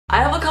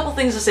I have a couple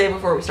things to say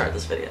before we start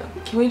this video.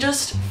 Can we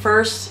just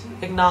first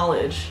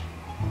acknowledge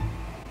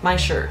my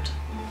shirt?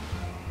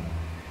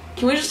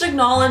 Can we just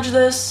acknowledge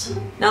this?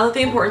 Now that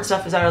the important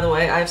stuff is out of the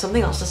way, I have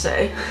something else to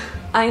say.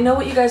 I know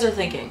what you guys are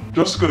thinking.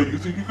 Jessica, you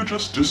think you could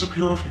just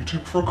disappear off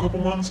YouTube for a couple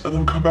months and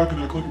then come back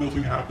and act like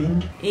nothing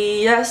happened?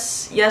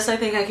 Yes, I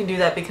think I can do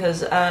that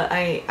because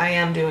I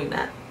am doing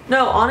that.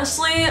 No,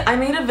 honestly, I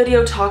made a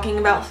video talking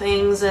about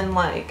things and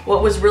like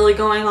what was really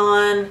going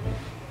on.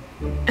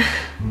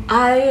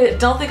 I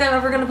don't think I'm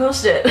ever gonna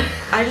post it.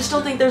 I just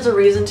don't think there's a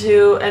reason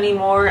to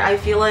anymore. I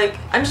feel like,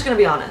 I'm just gonna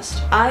be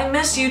honest. I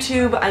miss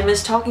YouTube, I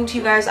miss talking to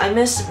you guys, I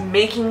miss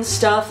making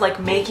stuff, like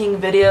making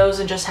videos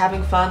and just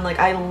having fun. Like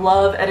I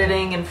love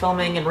editing and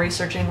filming and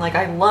researching, like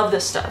I love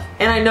this stuff.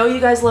 And I know you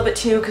guys love it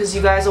too because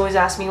you guys always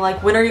ask me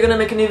like, when are you gonna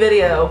make a new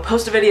video?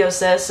 Post a video,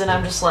 sis. And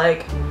I'm just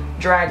like,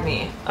 drag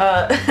me.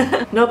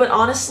 No, but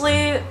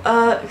honestly,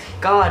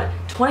 God,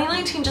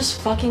 2019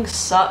 just fucking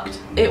sucked.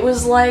 It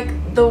was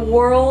like the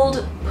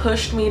world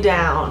pushed me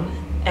down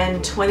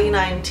and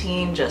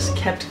 2019 just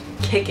kept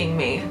kicking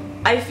me.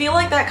 I feel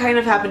like that kind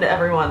of happened to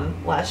everyone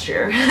last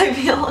year. I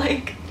feel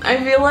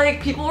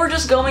like people were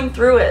just going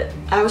through it.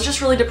 I was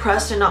just really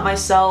depressed and not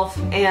myself,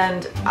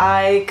 and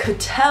I could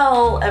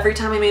tell every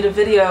time I made a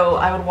video,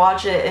 I would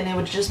watch it and it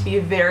would just be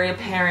very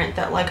apparent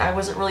that like I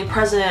wasn't really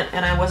present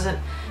and I wasn't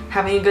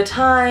having a good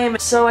time,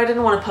 so I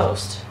didn't want to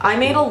post. I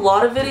made a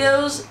lot of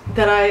videos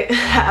that I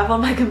have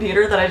on my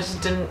computer that I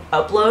just didn't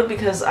upload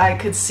because I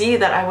could see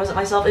that I wasn't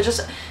myself.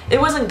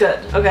 It wasn't good,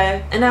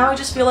 okay? And now I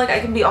just feel like I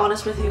can be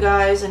honest with you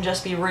guys and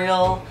just be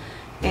real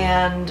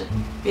and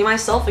be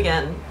myself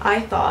again.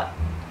 I thought,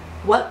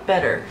 what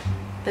better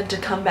than to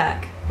come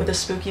back with a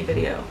spooky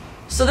video?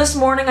 So this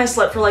morning I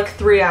slept for like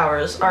 3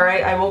 hours,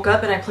 alright? I woke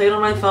up and I played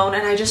on my phone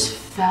and I just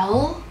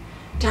fell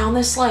down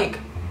this like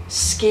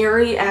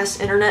scary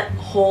ass internet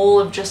hole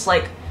of just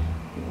like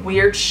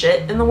weird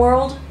shit in the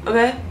world,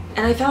 okay?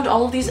 And I found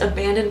all of these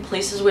abandoned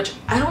places, which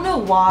I don't know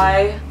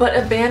why, but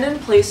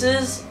abandoned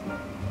places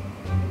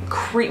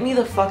creep me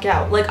the fuck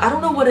out. Like, I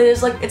don't know what it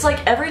is. Like, it's like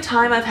every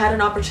time I've had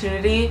an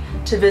opportunity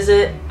to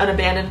visit an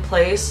abandoned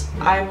place,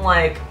 I'm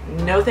like,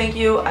 no thank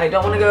you, I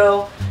don't want to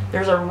go.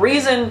 There's a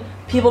reason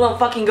people don't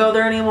fucking go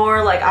there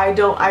anymore. Like, I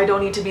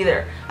don't need to be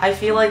there. I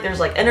feel like there's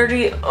like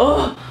energy.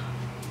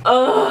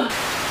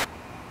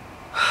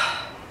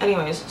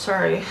 Anyways,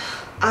 sorry.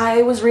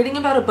 I was reading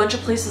about a bunch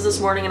of places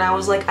this morning and I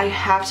was like, I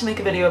have to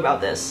make a video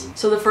about this.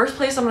 So the first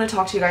place I'm going to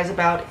talk to you guys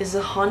about is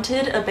a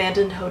haunted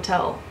abandoned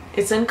hotel.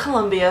 It's in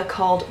Colombia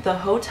called the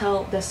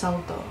Hotel de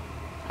Salto.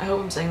 I hope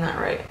I'm saying that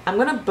right. I'm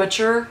going to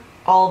butcher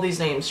all of these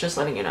names, just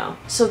letting you know.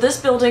 So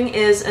this building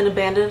is an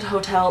abandoned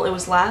hotel. It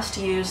was last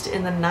used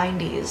in the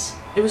 90s.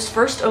 It was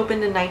first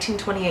opened in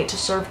 1928 to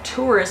serve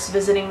tourists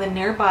visiting the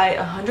nearby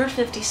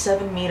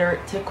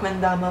 157-meter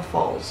Tequendama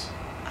Falls.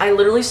 I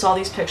literally saw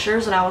these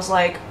pictures and I was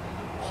like,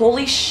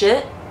 holy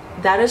shit,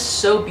 that is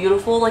so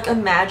beautiful. Like,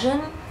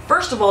 imagine,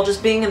 first of all,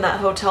 just being in that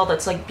hotel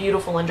that's like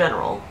beautiful in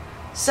general.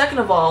 Second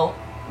of all,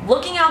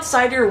 looking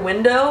outside your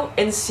window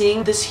and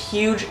seeing this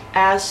huge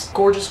ass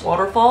gorgeous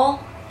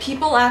waterfall.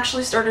 People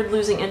actually started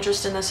losing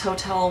interest in this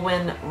hotel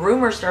when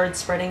rumors started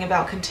spreading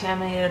about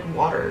contaminated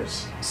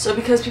waters. So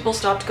because people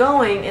stopped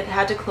going, it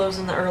had to close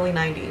in the early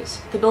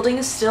 90s. The building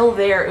is still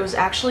there. It was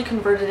actually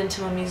converted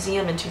into a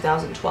museum in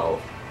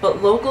 2012.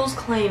 But locals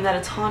claim that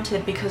it's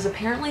haunted because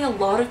apparently a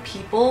lot of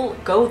people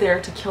go there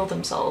to kill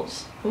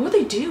themselves. What would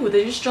they do? Would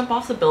they just jump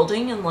off the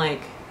building and like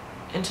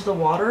into the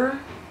water?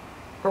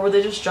 Or would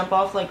they just jump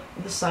off like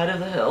the side of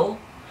the hill?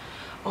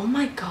 Oh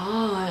my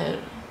god.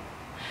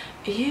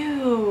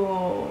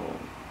 Ew.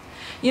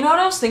 You know what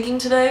I was thinking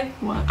today?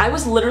 What? I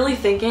was literally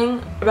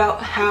thinking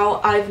about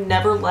how I've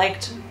never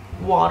liked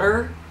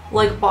water,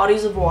 like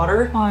bodies of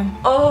water. Why?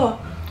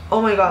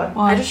 Oh my god.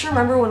 Why? I just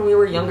remember when we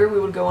were younger, we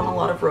would go on a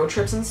lot of road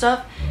trips and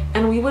stuff,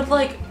 and we would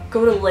like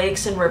go to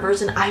lakes and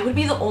rivers, and I would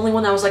be the only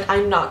one that was like,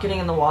 I'm not getting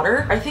in the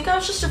water. I think I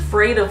was just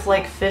afraid of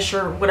like fish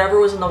or whatever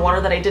was in the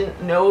water that I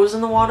didn't know was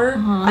in the water.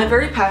 I'm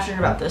very passionate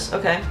about this,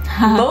 okay?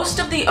 Most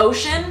of the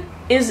ocean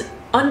is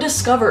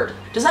undiscovered.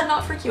 Does that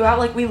not freak you out?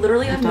 Like, we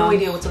literally have no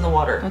idea what's in the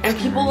water. That's and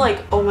people scary.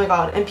 like, oh my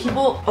god, and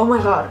people, oh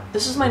my god,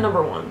 this is my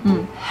number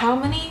one. How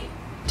many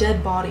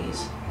dead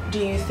bodies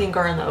do you think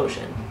are in the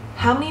ocean?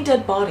 How many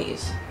dead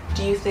bodies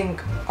do you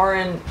think are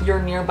in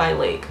your nearby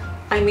lake?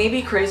 I may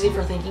be crazy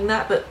for thinking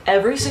that, but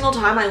every single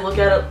time I look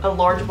at a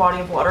large body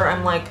of water,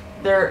 I'm like,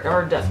 there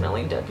are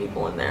definitely dead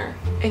people in there.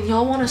 And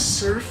y'all want to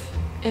surf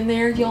in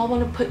there? Y'all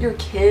want to put your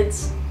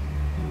kids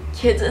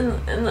in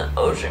the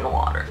ocean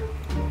water?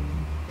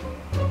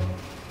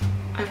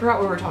 I forgot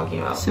what we were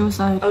talking about.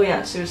 Suicide. Oh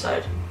yeah,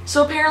 suicide.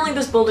 So apparently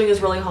this building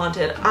is really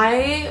haunted.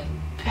 I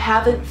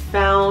haven't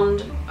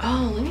found,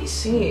 oh, let me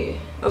see.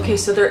 Okay,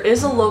 so there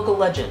is a local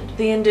legend.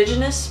 The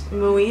indigenous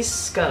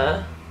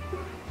Muisca,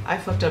 I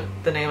fucked up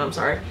the name, I'm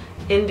sorry,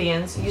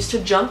 Indians used to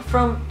jump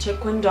from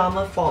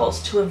Tequendama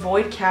Falls to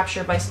avoid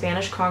capture by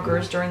Spanish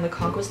conquerors during the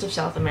conquest of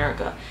South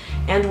America,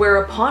 and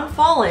where upon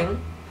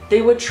falling,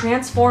 they would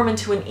transform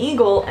into an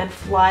eagle and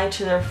fly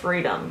to their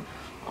freedom.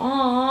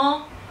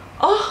 Aww.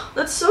 Oh,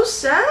 that's so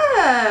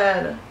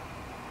sad.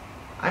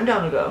 I'm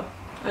down to go.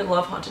 I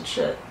love haunted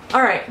shit.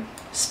 All right,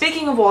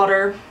 speaking of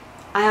water,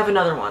 I have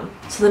another one.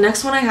 So the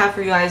next one I have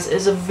for you guys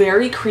is a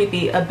very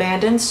creepy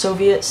abandoned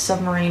Soviet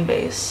submarine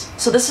base.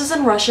 So this is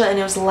in Russia and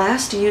it was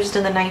last used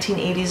in the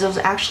 1980s. It was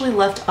actually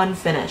left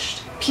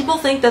unfinished. People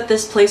think that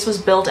this place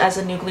was built as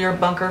a nuclear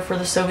bunker for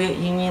the Soviet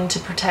Union to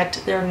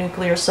protect their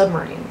nuclear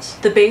submarines.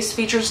 The base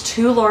features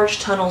 2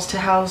 large tunnels to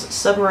house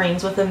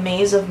submarines with a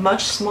maze of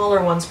much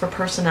smaller ones for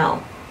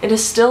personnel. It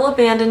is still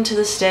abandoned to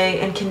this day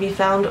and can be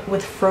found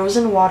with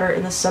frozen water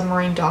in the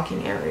submarine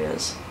docking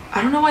areas.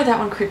 I don't know why that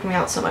one creeped me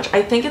out so much.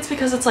 I think it's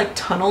because it's like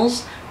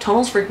tunnels.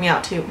 Tunnels freak me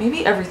out too.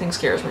 Maybe everything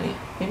scares me.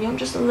 Maybe I'm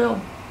just a little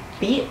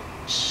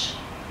bitch.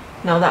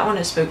 No, that one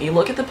is spooky.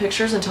 Look at the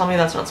pictures and tell me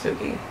that's not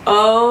spooky.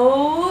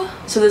 Oh,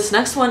 so this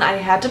next one I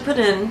had to put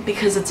in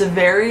because it's a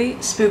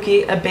very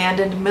spooky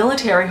abandoned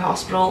military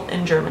hospital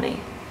in Germany.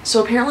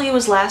 So apparently it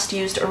was last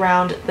used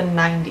around the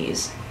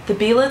 90s. The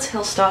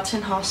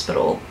Belitz-Hillstatten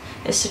Hospital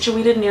is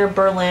situated near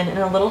Berlin in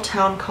a little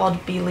town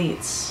called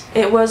Belitz.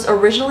 It was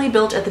originally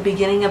built at the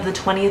beginning of the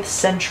 20th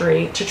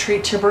century to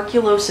treat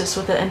tuberculosis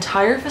with an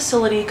entire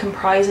facility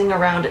comprising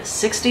around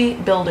 60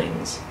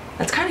 buildings.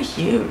 That's kind of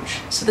huge.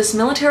 So this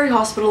military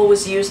hospital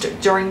was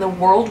used during the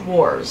World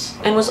Wars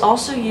and was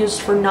also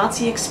used for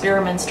Nazi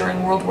experiments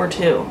during World War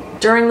II.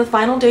 During the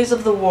final days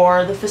of the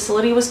war, the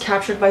facility was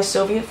captured by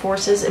Soviet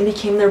forces and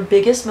became their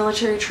biggest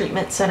military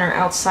treatment center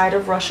outside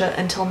of Russia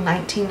until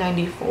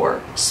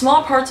 1994.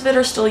 Small parts of it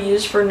are still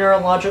used for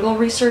neurological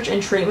research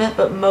and treatment,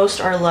 but most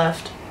are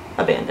left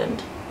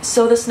abandoned.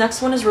 So this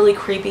next one is really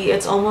creepy.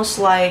 It's almost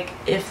like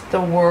if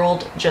the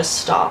world just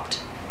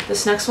stopped.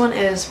 This next one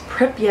is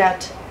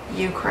Pripyat,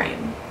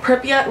 Ukraine.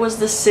 Pripyat was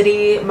the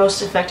city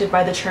most affected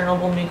by the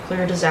Chernobyl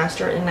nuclear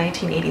disaster in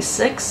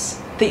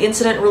 1986. The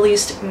incident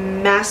released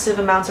massive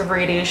amounts of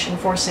radiation,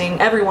 forcing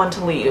everyone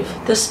to leave.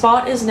 The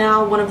spot is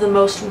now one of the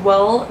most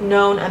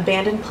well-known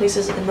abandoned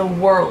places in the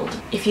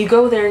world. If you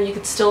go there, you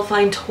could still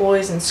find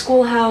toys in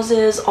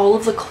schoolhouses, all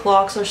of the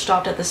clocks are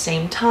stopped at the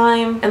same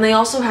time, and they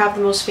also have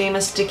the most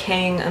famous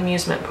decaying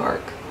amusement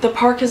park. The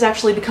park has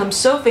actually become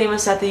so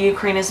famous that the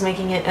Ukraine is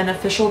making it an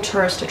official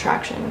tourist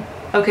attraction.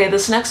 Okay,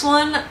 this next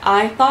one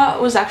I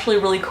thought was actually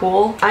really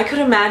cool. I could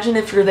imagine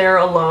if you're there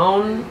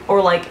alone,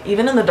 or like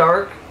even in the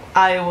dark,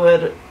 I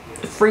would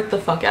freak the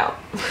fuck out.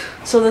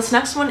 So this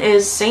next one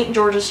is St.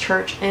 George's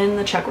Church in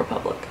the Czech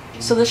Republic.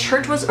 So this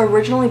church was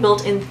originally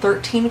built in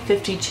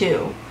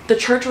 1352. The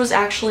church was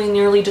actually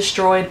nearly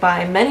destroyed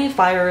by many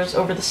fires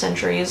over the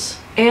centuries,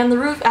 and the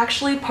roof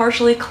actually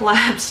partially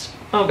collapsed.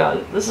 Oh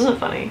god, this isn't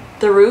funny.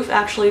 The roof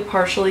actually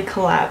partially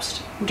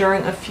collapsed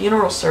during a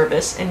funeral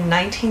service in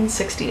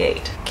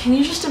 1968. Can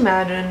you just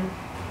imagine?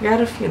 You're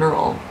at a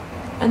funeral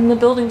and the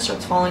building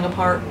starts falling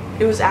apart.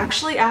 It was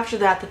actually after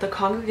that that the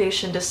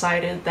congregation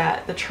decided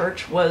that the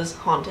church was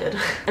haunted.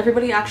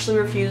 Everybody actually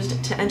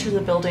refused to enter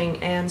the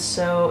building, and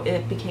so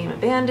it became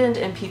abandoned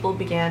and people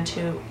began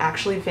to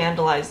actually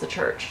vandalize the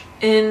church.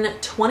 In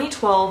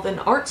 2012, an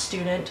art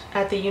student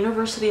at the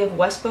University of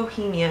West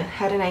Bohemia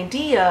had an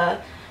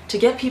idea to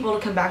get people to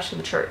come back to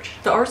the church.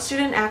 The art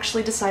student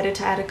actually decided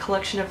to add a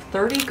collection of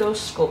 30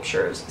 ghost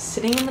sculptures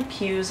sitting in the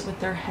pews with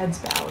their heads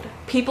bowed.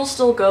 People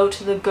still go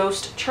to the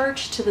ghost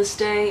church to this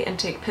day and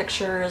take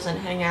pictures and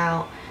hang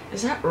out.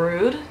 Is that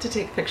rude to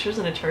take pictures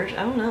in a church?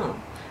 I don't know.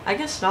 I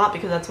guess not,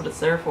 because that's what it's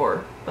there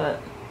for,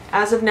 but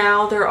as of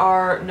now there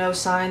are no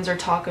signs or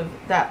talk of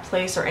that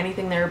place or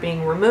anything there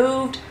being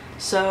removed,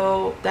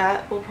 so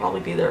that will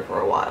probably be there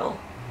for a while.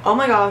 Oh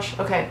my gosh,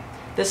 okay.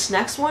 This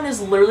next one is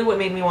literally what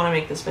made me want to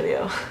make this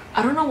video.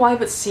 I don't know why,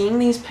 but seeing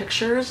these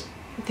pictures,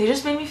 they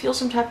just made me feel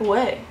some type of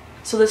way.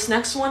 So this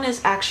next one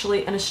is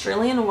actually an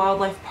Australian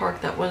wildlife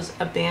park that was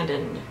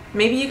abandoned.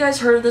 Maybe you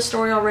guys heard of this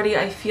story already.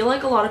 I feel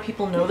like a lot of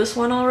people know this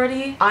one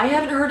already. I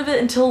haven't heard of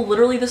it until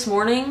literally this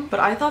morning, but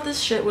I thought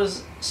this shit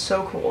was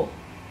so cool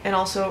and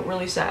also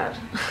really sad.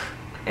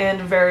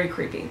 And very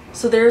creepy.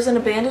 So there's an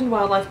abandoned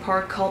wildlife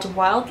park called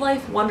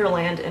Wildlife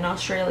Wonderland in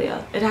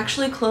Australia. It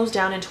actually closed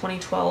down in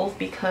 2012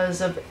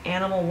 because of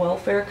animal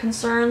welfare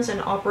concerns and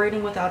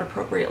operating without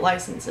appropriate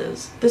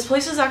licenses. This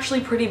place is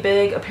actually pretty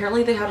big.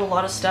 Apparently they had a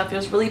lot of stuff. It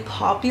was really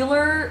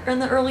popular in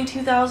the early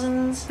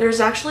 2000s. There's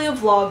actually a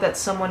vlog that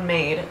someone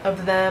made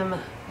of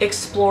them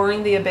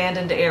exploring the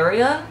abandoned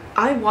area.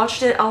 I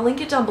watched it. I'll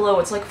link it down below.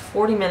 It's like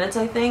 40 minutes,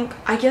 I think.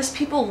 I guess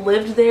people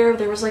lived there.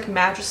 There was like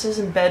mattresses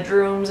and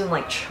bedrooms and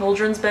like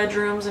children's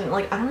bedrooms, and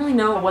like I don't really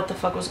know what the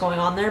fuck was going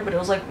on there, but it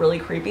was like really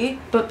creepy.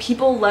 But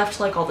people left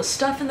like all the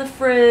stuff in the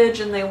fridge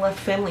and they left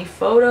family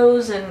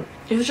photos, and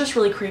it was just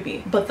really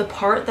creepy. But the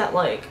part that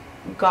like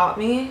got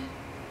me,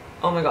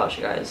 oh my gosh,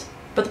 you guys.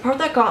 But the part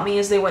that got me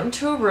is they went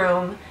into a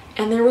room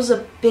and there was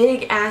a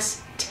big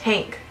ass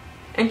tank.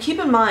 And keep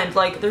in mind,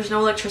 like, there's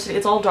no electricity,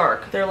 it's all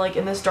dark. They're like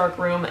in this dark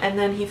room, and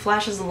then he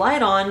flashes the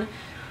light on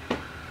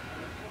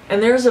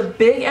and there's a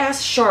big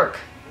ass shark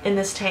in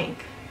this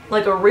tank.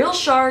 Like a real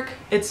shark.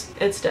 It's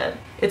dead.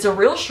 It's a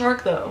real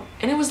shark though,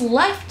 and it was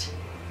left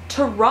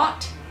to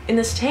rot in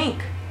this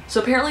tank.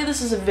 So apparently this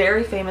is a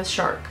very famous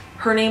shark.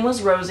 Her name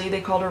was Rosie.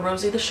 They called her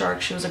Rosie the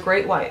shark. She was a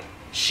great white.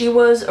 She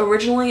was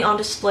originally on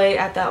display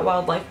at that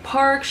wildlife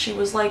park. She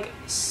was like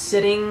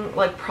sitting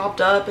like propped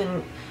up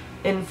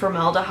in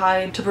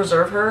formaldehyde to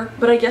preserve her.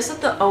 But I guess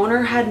that the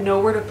owner had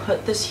nowhere to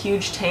put this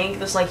huge tank,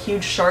 this like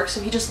huge shark,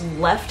 so he just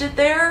left it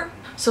there.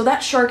 So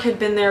that shark had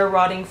been there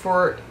rotting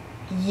for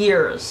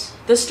years.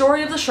 The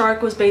story of the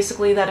shark was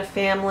basically that a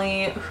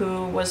family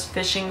who was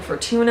fishing for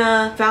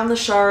tuna found the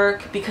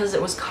shark because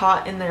it was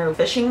caught in their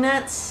fishing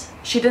nets.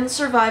 She didn't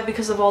survive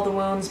because of all the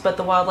wounds, but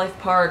the wildlife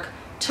park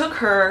took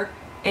her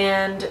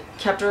and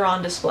kept her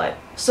on display.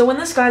 So when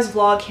this guy's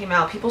vlog came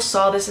out, people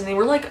saw this and they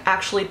were like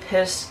actually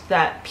pissed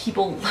that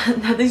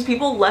these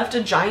people left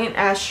a giant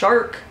ass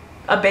shark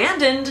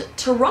abandoned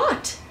to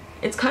rot.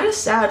 It's kind of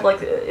sad,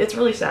 like it's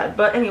really sad.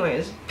 But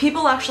anyways,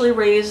 people actually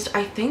raised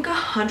I think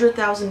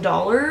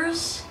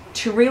 $100,000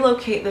 to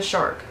relocate the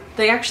shark.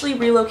 They actually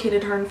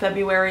relocated her in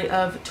February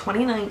of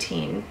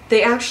 2019.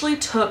 They actually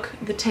took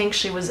the tank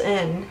she was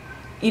in,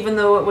 even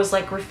though it was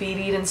like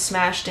graffitied and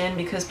smashed in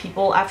because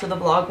people after the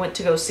vlog went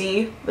to go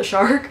see the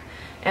shark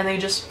and they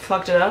just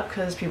fucked it up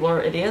because people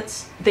are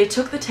idiots. They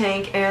took the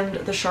tank and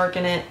the shark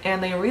in it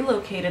and they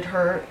relocated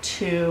her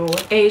to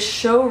a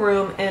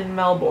showroom in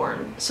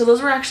Melbourne. So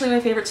those were actually my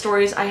favorite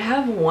stories. I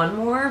have one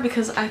more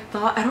because I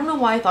don't know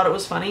why I thought it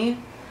was funny.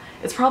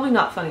 It's probably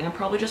not funny, I'm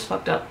probably just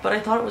fucked up, but I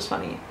thought it was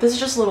funny. This is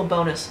just a little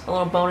bonus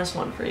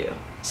one for you.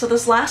 So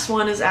this last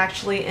one is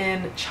actually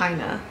in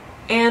China.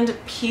 And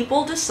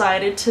people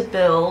decided to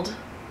build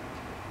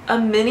a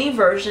mini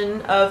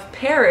version of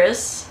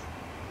Paris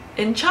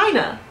in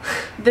China.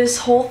 This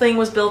whole thing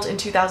was built in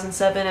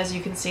 2007. As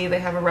you can see, they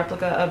have a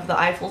replica of the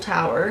Eiffel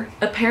Tower.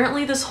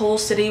 Apparently this whole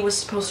city was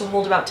supposed to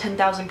hold about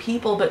 10,000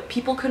 people, but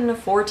people couldn't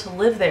afford to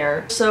live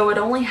there, so it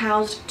only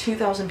housed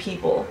 2,000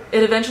 people.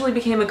 It eventually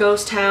became a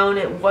ghost town.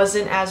 It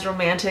wasn't as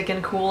romantic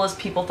and cool as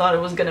people thought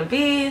it was gonna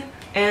be,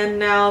 and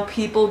now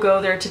people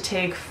go there to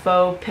take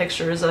faux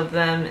pictures of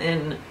them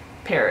in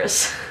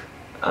Paris.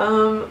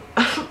 I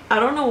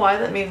don't know why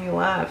that made me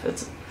laugh.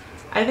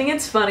 I think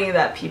it's funny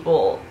that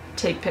people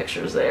take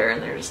pictures there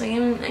and they're just like,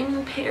 I'm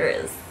in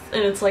Paris.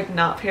 And it's like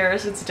not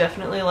Paris, it's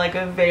definitely like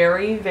a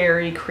very,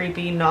 very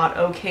creepy, not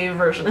okay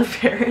version of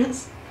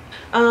Paris.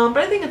 But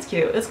I think it's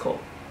cute, it's cool.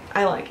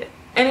 I like it.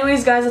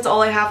 Anyways guys, that's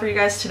all I have for you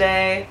guys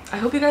today. I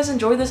hope you guys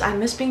enjoyed this. I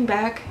miss being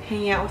back,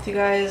 hanging out with you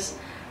guys.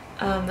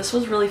 This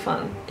was really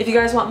fun. If you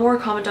guys want more,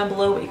 comment down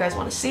below what you guys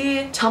want to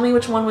see. Tell me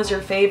which one was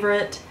your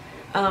favorite.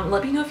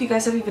 Let me know if you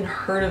guys have even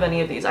heard of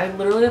any of these. I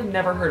literally have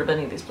never heard of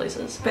any of these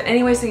places. But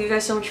anyways, thank you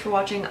guys so much for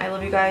watching. I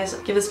love you guys.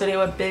 Give this video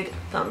a big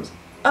thumbs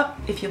up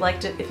if you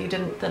liked it. If you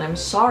didn't, then I'm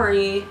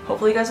sorry.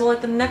 Hopefully you guys will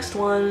like the next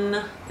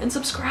one. And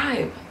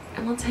subscribe.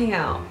 And let's hang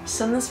out.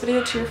 Send this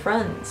video to your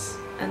friends.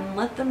 And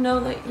let them know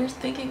that you're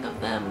thinking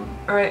of them.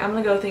 Alright, I'm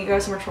gonna go. Thank you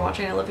guys so much for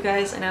watching. I love you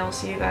guys. And I will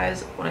see you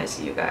guys when I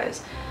see you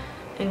guys.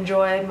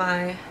 Enjoy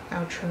my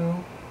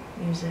outro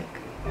music.